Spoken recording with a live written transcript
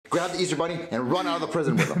grab the Easter Bunny, and run out of the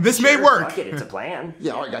prison with him. This may work. Fuck it, it's a plan.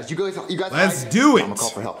 Yeah, all right, guys. You guys. Let's do it. I'm gonna call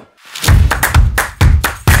for help.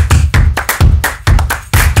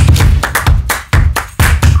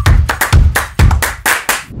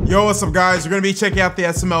 Yo, what's up, guys? We're gonna be checking out the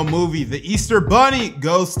SML movie, The Easter Bunny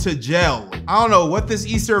Goes to Jail. I don't know what this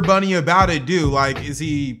Easter Bunny about to do. Like, is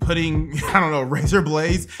he putting, I don't know, razor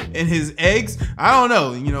blades in his eggs? I don't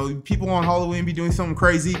know. You know, people on Halloween be doing something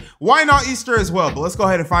crazy. Why not Easter as well? But let's go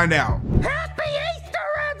ahead and find out. Happy Easter,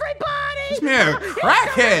 everybody! This man a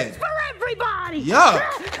crackhead. Easter for everybody!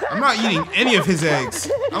 Yuck. I'm not eating any of his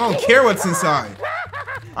eggs. I don't care what's inside.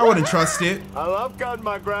 I wouldn't trust it. I love cutting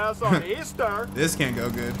my grass on Easter. This can't go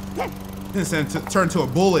good. This turn to a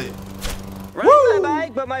bullet. Right, my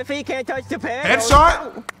bike, but my feet can't touch the pedals.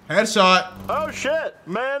 Headshot? Headshot. Oh shit,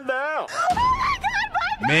 man down.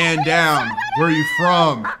 Man down. Where are you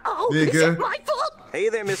from, Is it nigga? my fault? Hey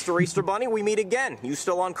there, Mr. Easter Bunny. We meet again. You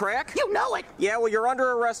still on crack? You know it! Yeah, well, you're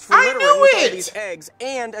under arrest for I littering knew with all it! these eggs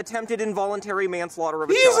and attempted involuntary manslaughter of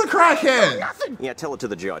a He's child. a crackhead. Nothing! Yeah, tell it to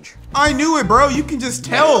the judge. I knew it, bro. You can just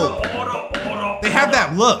tell. They have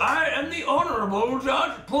that look. I am the Honorable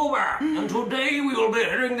Judge Poober, and today we will be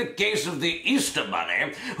hearing the case of the Easter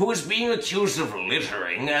Bunny, who is being accused of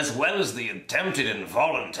littering, as well as the attempted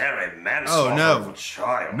involuntary manslaughter Oh, no. of a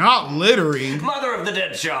child. Not littering. Mother of the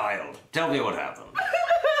dead child, tell me what happened.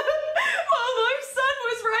 Well, my son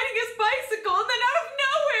was riding his bicycle, and then out of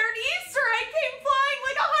nowhere, an Easter egg came flying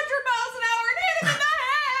like 100 miles an hour and hit him in the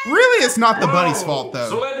head! Really, it's not the bunny's fault, So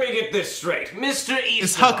though. let me get this straight. Mr. Easter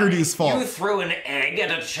It's Huckardu's Bunny, fault. you threw an egg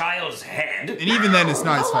at a child's head. And even then, it's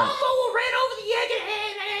not his A fault. lawnmower ran over the egg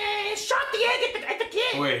and shot the egg at the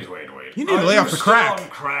kid! Wait. You need to lay off the crack. Still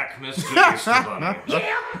on crack, Mr. Easter Bunny.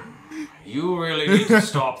 Yeah! You really need to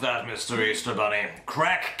stop that, Mr. Easter Bunny.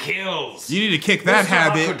 Crack kills. You need to kick that Mr.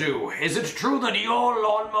 habit. Huckadoo, is it true that your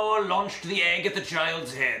lawnmower launched the egg at the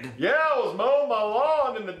child's head? Yeah, I was mowing my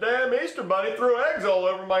lawn and the damn Easter Bunny threw eggs all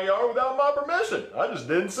over my yard without my permission. I just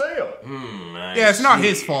didn't see them. Yeah, it's not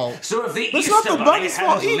his fault. So if the But it's Easter not the Bunny bunny's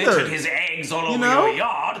fault hadn't either. littered his eggs all over know? your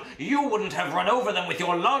yard, you wouldn't have run over them with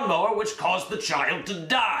your lawnmower, which caused the child to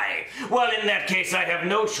die. Well, in that case, I have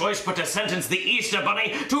no choice but to sentence the Easter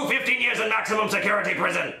Bunny to 15 years in maximum security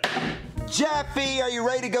prison. Jeffy, are you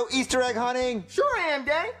ready to go Easter egg hunting? Sure I am,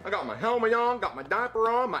 Daddy. I got my helmet on, got my diaper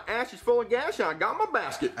on, my ass is full of gas, and I got my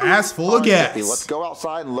basket. Ass full of gas. Jeffy, let's go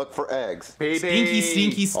outside and look for eggs. Stinky,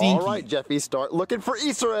 stinky, stinky. All right, Jeffy, start looking for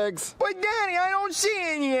Easter eggs. But Daddy, I don't see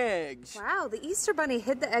any eggs. Wow, the Easter Bunny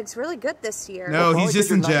hid the eggs really good this year. No, Probably he's just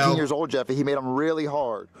 'cause in you're 19 jail. years old, Jeffy. He made them really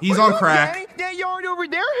hard. He's on crack. Daddy, that yard over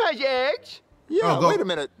there has eggs. Yeah, Oh, go- wait a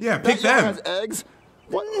minute. Yeah, That pick yard them. has eggs.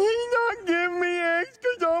 What? He's not giving me eggs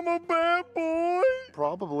because I'm a bad boy.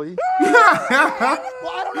 Probably. Well,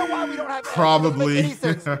 I don't know why we don't have eggs. It Probably. doesn't make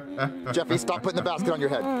any sense. Jeffy, stop putting the basket on your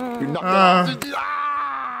head. You knocked it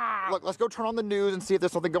off. Look, let's go turn on the news and see if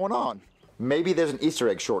there's something going on. Maybe there's an Easter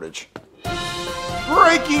egg shortage.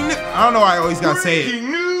 Breaking. I don't know why I always gotta say it.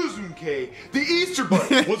 Breaking news, MK. The Easter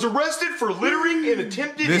Bunny was arrested for littering and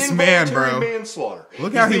attempted This man, involuntary bro. manslaughter.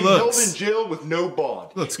 Look how he being looks. held in jail with no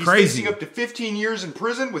bond. Looks He's crazy. facing up to 15 years in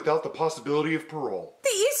prison without the possibility of parole. The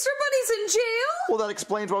Easter Bunny's in jail? Well, that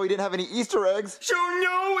explains why we didn't have any Easter eggs. So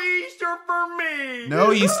no Easter for me.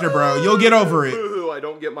 No Easter, bro. You'll get over it. Boo-hoo, I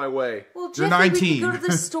don't get my way. Well, You're Jeffy, we 19. could go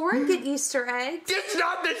to the store and get Easter eggs. It's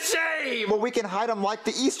not the same. Well, we can hide them like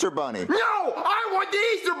the Easter Bunny. No, I want the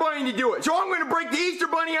Easter Bunny to do it. So I'm going to break the Easter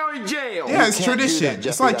Bunny out of jail. Yeah, it's can't do tradition. that,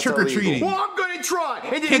 It's Jeffy. like That's trick or treating. illegal. Well, I'm going to try.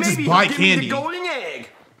 And then Can't just maybe buy he'll give me candy. the golden egg.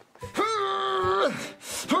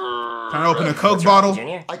 Trying to open a Coke bottle.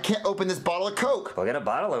 Junior, I can't open this bottle of Coke. go get a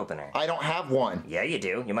bottle opener. I don't have one. Yeah, you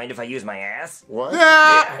do. You mind if I use my ass? What?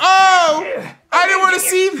 Ah, oh! I didn't want to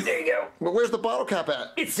see. There you go. But where's the bottle cap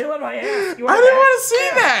at? It's still on my ass. You I want didn't that?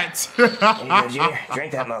 want to see that. Here you go, Junior.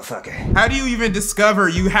 Drink that motherfucker. How do you even discover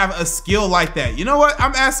you have a skill like that? You know what?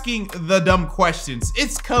 I'm asking the dumb questions.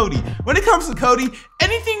 It's Cody. When it comes to Cody,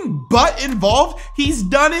 anything but involved, he's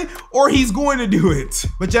done it or he's going to do it.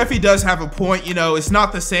 But Jeffy does have a point. You know, it's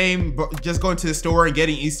not the same but just going to the store and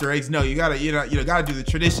getting Easter eggs. No, you gotta gotta do the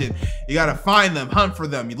tradition. You gotta find them, hunt for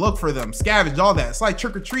them, you look for them, scavenge, all that. It's like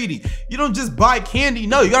trick or treating. You don't just buy candy.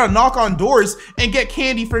 No, you gotta knock on doors and get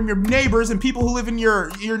candy from your neighbors and people who live in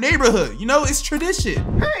your neighborhood. You know, it's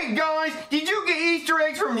tradition. Hey guys, did you get Easter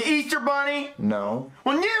eggs from the Easter Bunny? No.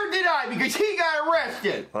 Well, neither did I because he got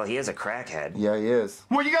arrested. Well, he is a crackhead. Yeah, he is.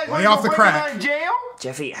 Well, you guys Lay want to off the break him crack. out of jail?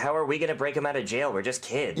 Jeffy, how are we gonna break him out of jail? We're just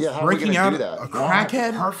kids. Yeah, how are we Breaking gonna out do a that?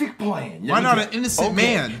 crackhead? Perfect plan. Why not an innocent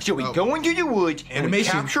man? So we go into the woods and we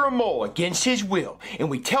Animation. capture a mole against his will, and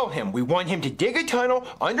we tell him we want him to dig a tunnel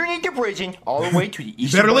underneath the prison all the way to the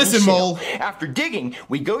Easter better Bunny listen, cell. mole. After digging,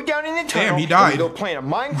 we go down in the tunnel. Damn, he died. And we go plant a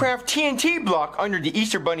Minecraft TNT block under the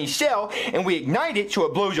Easter Bunny cell, and we ignite it so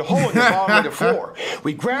it blows a hole in the bottom of the floor.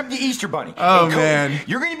 We grab the Easter Bunny. Oh, and Cody, man.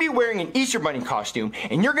 you're going to be wearing an Easter Bunny costume,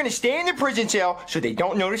 and you're going to stay in the prison cell so they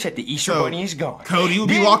don't notice that the Easter So, Bunny is gone. Cody will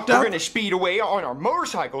be Then locked up? We're going to speed away on our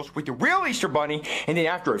motorcycles with the real Easter Bunny, and then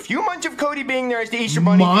after a few months of Cody being there as the Easter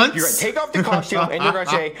Bunny, Months? you're going to take off the costume, and you're going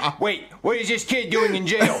to say, wait, what is this kid doing in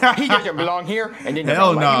jail? He doesn't belong here, and then they're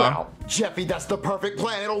Hell going to let you nah. out. Jeffy, that's the perfect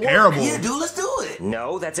plan. It'll work. Terrible. Yeah, dude, let's do it.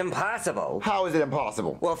 No, that's impossible. How is it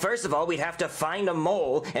impossible? Well, first of all, we'd have to find a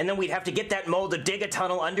mole, and then we'd have to get that mole to dig a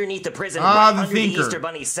tunnel underneath the prison Ah, right the under thinker. the Easter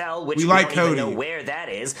Bunny cell, which We we like don't even Cody. know where that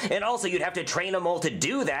is. And also, you'd have to train a mole to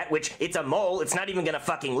do that, which it's a mole. It's not even gonna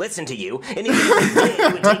fucking listen to you. And even if it did,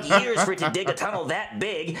 it would take years for it to dig a tunnel that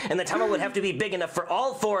big, and the tunnel would have to be big enough for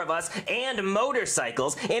all four of us and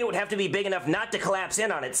motorcycles, and it would have to be big enough not to collapse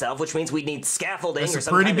in on itself, which means we'd need scaffolding That's or a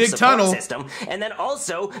some pretty kind big of support tunnel. system. And then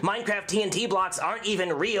also, Minecraft TNT blocks aren't even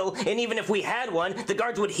real, and even if we had one, the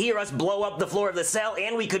guards would hear us blow up the floor of the cell,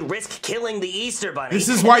 and we could risk killing the Easter Bunny. This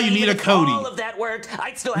is why you And need even a if Cody. all of that worked,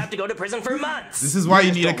 I'd still have to go to prison for months. This is why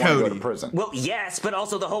you need a Don't wanna go Cody. to prison. Well, yes, but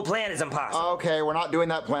also the whole plan is impossible. Okay, we're not doing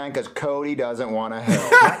that plan because Cody doesn't want to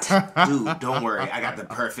help. Dude, don't worry. I got the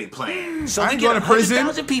perfect plan. So I we ain't get going to prison.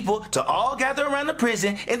 100,000 people to all gather around the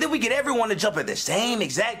prison, and then we get everyone to jump at the same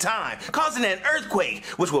exact time, causing an earthquake,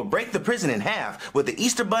 which will break the prison in half, with the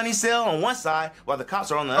Easter Bunny cell on one side while the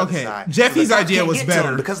cops are on the other Okay, side. Jeffy's the cops idea can't was get to 'em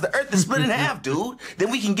better. because the earth is split in half, dude.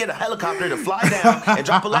 Then we can get a helicopter to fly down and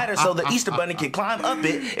drop a ladder so the Easter Bunny can climb up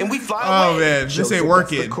it, and we fly Oh, away. man. This Joseph, ain't That's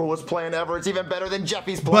working. the coolest plan ever. It's even better than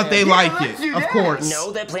Jeffy's plan. But they Yeah, like let's it. do Of that. course.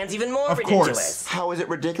 No, that plan's even more Of ridiculous. course. How is it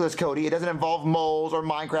ridiculous, Cody? It doesn't involve moles or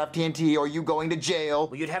Minecraft TNT or you going to jail.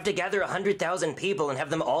 Well, you'd have to gather 100,000 people and have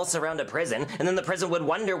them all surround a prison, and then the prison would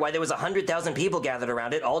wonder why there was 100,000 people gathered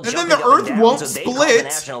around it, all And then jumping the up earth down, won't so they call split, the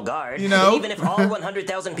National Guard. you know? And even if all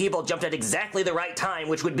 100,000 people jumped at exactly the right time,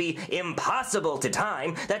 which would be impossible to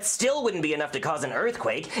time, that still wouldn't be enough to cause an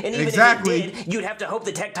earthquake. And even Exactly. if it did, you'd have to hope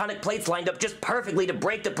the tectonic plates lined up just perfectly to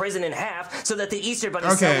break the prison in half, so that the Easter Bunny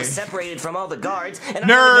cell Okay. was separated from all the guards. And Nerd.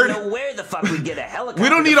 I don't even know where the fuck we'd get a helicopter. We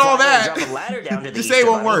don't to need all fly and that. Drop a ladder down to the Just say it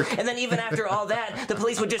Easter won't Bunny. work. And then even after all that, the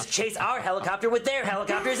police would just chase our helicopter with their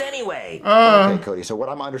helicopters anyway. Okay, Cody, so what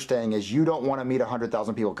I'm understanding is you don't want to meet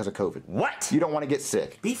 100,000 people because of COVID. What? You don't want to get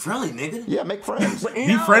sick. Be friendly, nigga. Yeah, make friends. But Be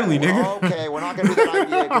no. friendly, nigga. Okay, we're not going to do that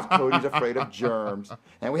idea because Cody's afraid of germs.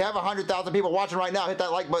 And we have 100,000 people watching right now. Hit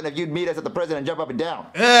that like button if you'd meet us at the prison and jump up and down.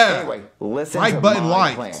 Yeah. Anyway, listen Like to button my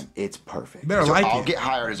liked. plan. It's perfect. Better so like I'll it. get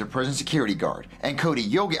hired as a prison security guard. And Cody,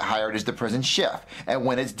 you'll get hired as the prison chef. And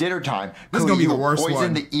when it's dinner time, This is Cody, gonna be the you'll worst poison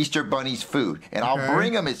one. the Easter Bunny's food. And Okay. I'll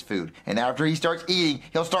bring him his food. And after he starts eating,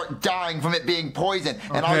 he'll start dying from it being poisoned.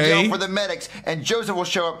 And I'll Okay. yell for the medics. And Joseph will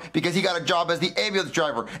show up because he got a job as the ambulance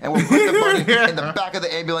driver. And we'll put the bunny in the back of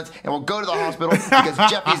the ambulance and we'll go to the hospital because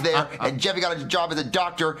Jeffy's there. And Jeffy got a job as a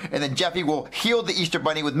doctor. And then Jeffy will heal the Easter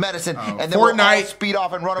Bunny with medicine. And then we'll all Fortnite. speed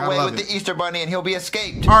off and run I away love with it. the Easter Bunny and he'll be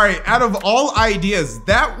escaped. All right, out of all ideas,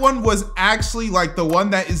 that one was actually like the one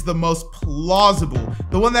that is the most plausible,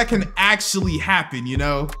 the one that can actually happen, you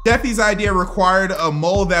know? Jeffy's idea required a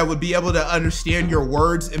mole that would be able to understand your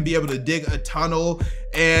words and be able to dig a tunnel,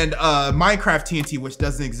 and Minecraft TNT, which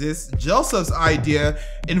doesn't exist. Joseph's idea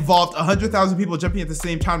involved 100,000 people jumping at the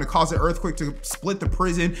same time to cause an earthquake to split the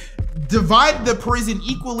prison, divide the prison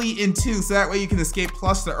equally in two so that way you can escape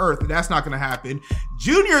plus the earth. That's not gonna happen.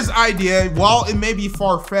 Junior's idea, while it may be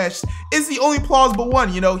far-fetched, is the only plausible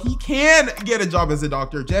one. You know, he can get a job as a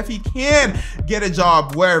doctor. Jeffy can get a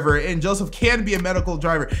job wherever, and Joseph can be a medical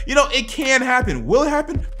driver. You know, it can happen. Will it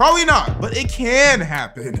happen? Probably not, but it can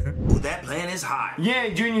happen. Ooh, that plan is hot. Yeah,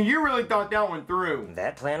 Junior, you really thought that one through.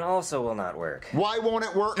 That plan also will not work. Why won't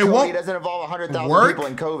it work? It Cody? won't It doesn't involve 100,000 work, people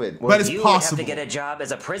in COVID. but it's you possible. would have to get a job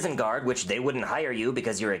as a prison guard, which they wouldn't hire you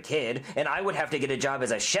because you're a kid, and I would have to get a job as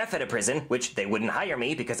a chef at a prison, which they wouldn't hire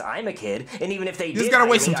me because I'm a kid, and even if they just did gotta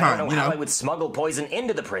hire waste me, some I time, don't know you how know? I would smuggle poison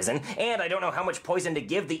into the prison, and I don't know how much poison to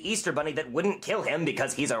give the Easter Bunny that wouldn't kill him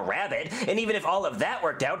because he's a rabbit, and even if all of that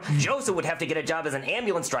worked out, Joseph would have to get a job as an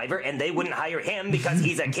ambulance driver, and they wouldn't hire him because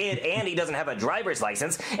he's a kid and he doesn't have a driver's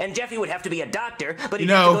license, and Jeffy would have to be a doctor, but he'd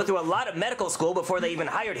have to go through a lot of medical school before they even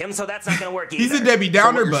hired him, so that's not gonna work either. He's a Debbie So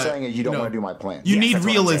Downer, what you're but saying is you don't want to do my plan. you Yes, need that's what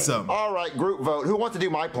I'm realism. All right, group vote. Who wants to do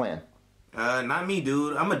my plan? Not me,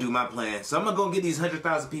 dude. I'm gonna do my plan. So I'm gonna go and get these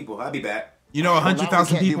 100,000 people. I'll be back. You know, 100,000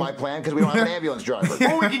 can't people. do my plan because we don't have an ambulance driver.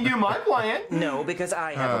 Well, we can do my plan. No, because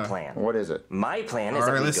I have a plan. What is it? My plan is All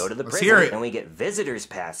that right, we let's- go to the let's hear prison it. and we get visitors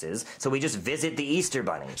passes, so we just visit the Easter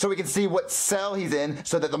Bunny. So we can see what cell he's in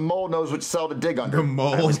so that the mole knows which cell to dig under. The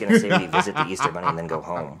mole. I was gonna say we visit the Easter Bunny and then go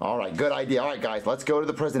home. All right, good idea. All right, guys, let's go to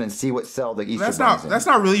the prison and see what cell the Easter That's Bunny's not. in. That's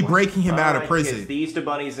not really breaking him out of Alright, prison. kids, the Easter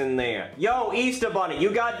Bunny's in there. Yo, Easter Bunny,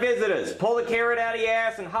 you got visitors. Pull the carrot out of your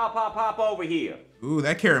ass and hop over here. Ooh,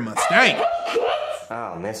 that carrot must stank.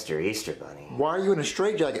 Oh, Mr. Easter Bunny. Why are you in a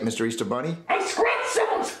straitjacket, Mr. Easter Bunny? I scratched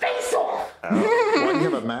someone's face off. Why do you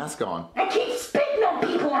have a mask on? I keep spitting on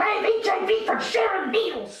people and I have HIV from sharing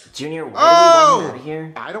needles. Junior, why do we want him out of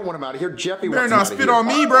here? I don't want him out of here. Jeffy Better wants him not out of spit here. on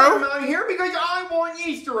me, I'm bro. out here because I want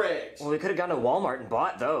Easter eggs. Well, we could have gone to Walmart and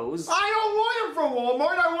bought those. I don't want them from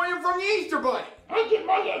Walmart. I want them from the Easter Bunny. I get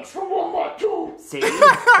my eggs from Walmart too. See? All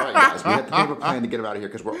right, guys, we have to think of a plan to get him out of here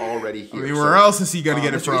because we're already here. I mean, where else is he gonna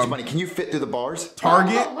get it Mr. Easter from? Bunny, can you fit through the bars?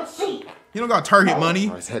 Target? Let's see. You don't got Target money.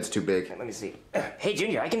 Oh, his head's too big. Let me see. Hey,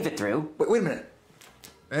 Junior, I can fit through. Wait a minute.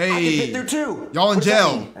 I can fit Hey, through too. y'all in What does that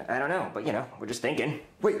jail. mean? I don't know, but you know, we're just thinking.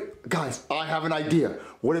 Wait, guys, I have an idea.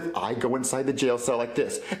 What if I go inside the jail cell like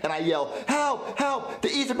this and I yell, "Help! Help! The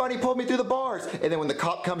Easter Bunny pulled me through the bars!" And then when the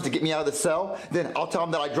cop comes to get me out of the cell, then I'll tell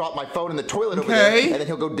him that I dropped my phone in the toilet over there, Okay. and then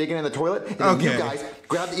he'll go digging in the toilet, and then you Okay. guys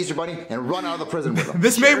grab the Easter Bunny and run out of the prison with him.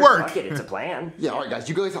 This may Sure, work. Fuck it, it's a plan. Yeah, all right, guys,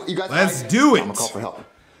 you guys. Let's do it. I'm gonna call for help.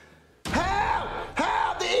 Help!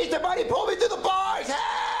 Help! The Easter Bunny pulled me through the bars!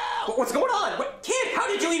 Help! What's going on? What, kid, how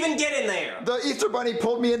did you even get in there? The Easter Bunny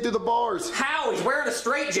pulled me in through the bars. How? He's wearing a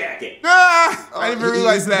straitjacket. Ah, I didn't even He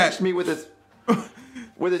realize that. punched me with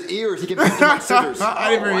his ears. He can fit through my scissors.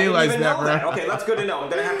 I didn't even I realize didn't even that, know bro. that. Okay, that's good to know. I'm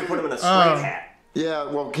gonna have to put him in a straight hat. Yeah,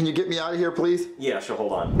 well, can you get me out of here, please? Yeah, sure,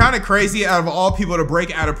 hold on. Kind of crazy. Out of all people to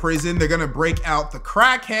break out of prison, they're gonna break out the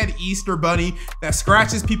crackhead Easter Bunny that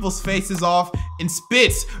scratches people's faces off and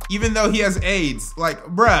spits, even though he has AIDS. Like,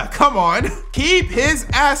 bruh, come on. Keep his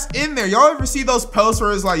ass in there. Y'all ever see those posts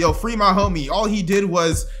where it's like, yo, free my homie? All he did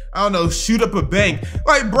was, I don't know, shoot up a bank.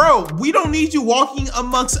 Like, bro, we don't need you walking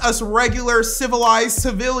amongst us regular civilized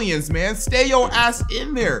civilians, man. Stay your ass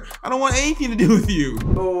in there. I don't want anything to do with you.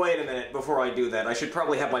 Oh, wait a minute. Before I do that, I should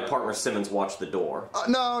probably have my partner Simmons watch the door.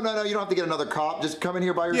 No, you don't have to get another cop. Just come in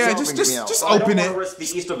here by yourself Yeah, and get me out. just I don't open want it. to risk the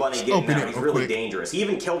Easter Bunny getting open out. it He's real really quick. dangerous. He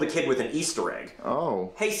even killed a kid with an Easter egg.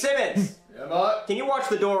 Oh. Hey, Simmons! Yeah, Mike? Can you watch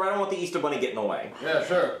the door? I don't want the Easter Bunny getting away. Yeah,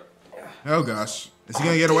 sure. Oh gosh. Is he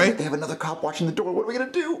gonna get Damn away? it, they have another cop watching the door. What are we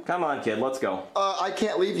gonna do? Come on, kid, let's go. I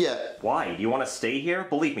can't leave yet. Why? Do you want to stay here?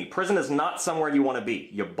 Believe me, prison is not somewhere you want to be.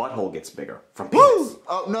 Your butthole gets bigger. From penis. Woo!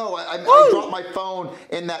 Oh no, I dropped my phone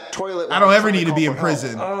in that toilet. when I don't was ever trying need to call be for in help.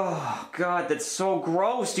 prison. Oh, God, that's so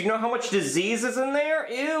gross. Do you know how much disease is in there?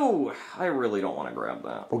 Ew. I really don't want to grab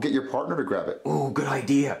that. Well, get your partner to grab it. Ooh, good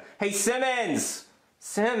idea. Hey, Simmons!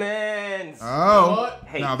 Simmons! Oh,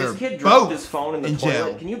 Hey, now they're this kid dropped both his phone in the in toilet.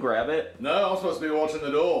 jail. Can you grab it? No, I'm supposed to be watching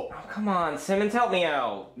the door. Oh, come on, Simmons, help me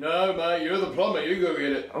out. No, mate, you're the plumber. You go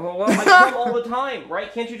get it. Oh, well, I plumb all the time,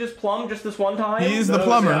 right? Can't you just plumb just this one time? He is No, the see, I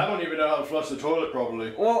plumber. don't even know how to flush the toilet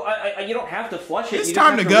properly. Well, you don't have to flush it. It's you just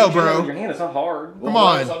time have to go, reach in bro. With your hand. It's not hard. Come Well,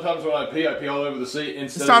 on. Sometimes when I pee all over the seat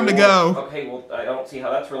instead It's time to of go. Okay, well, I don't see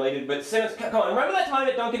how that's related, but Simmons, come on, remember that time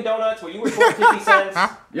at Dunkin' Donuts where you were short 50 cents?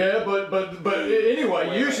 Yeah, but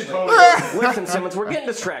anyway, you should totally. Listen, Simmons, we're getting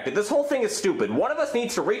distracted. This whole thing is stupid. One of us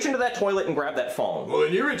needs to reach into that toilet and grab that phone. Well,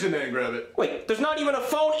 then you reach in there and grab it. Wait, there's not even a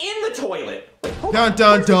phone in the toilet. Wait, hold Dun on.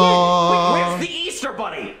 dun Where's the kid? dun. Wait, where's the Easter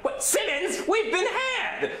Bunny? What, Simmons, we've been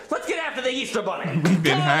had. Let's get after the Easter Bunny. We've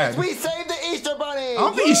been had. We saved the Easter Bunny. I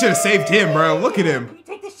don't think you should have saved him, bro. Look at him. Can you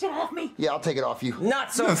take this shit off me? Yeah, I'll take it off you.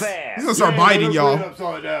 Not so He's fast. gonna start biting y'all.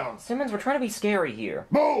 Upside down. Simmons, we're trying to be scary here.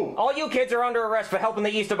 Boom! All you kids are under arrest for helping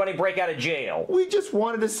the Easter Bunny break out of jail. We just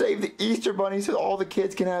wanted to save the Easter Bunny so all the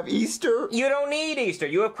kids can have Easter. You don't need Easter.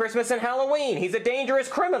 You have Christmas and Halloween. He's a dangerous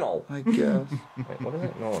criminal. I guess. Wait, what is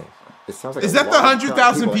that noise? It sounds like Is a that the lot of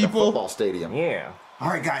 100,000 at a people? football stadium. Yeah. All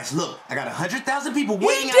right, guys, look. I got 100,000 people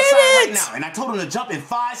waiting did outside it! right now, and I told them to jump in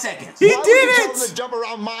 5 seconds. He Why would you did tell them it! to jump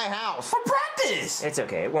around my house? For practice. It's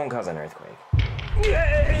okay. It won't cause an earthquake.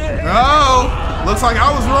 Oh, looks like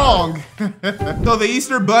I was wrong. So the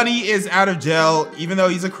Easter Bunny is out of jail, even though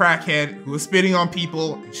he's a crackhead who was spitting on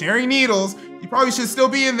people and sharing needles. He probably should still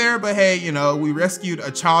be in there, but hey, you know, we rescued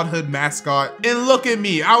a childhood mascot. And look at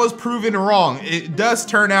me, I was proven wrong. It does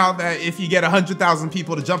turn out that if you get 100,000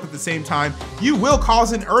 people to jump at the same time, you will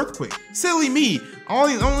cause an earthquake. Silly me.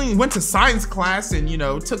 I only went to science class and, you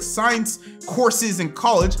know, took science courses in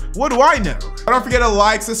college. What do I know? But don't forget to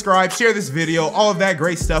like, subscribe, share this video, all of that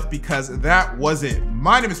great stuff, because that was it.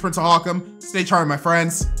 My name is Prince of Hawkham. Stay charming, my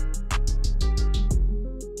friends.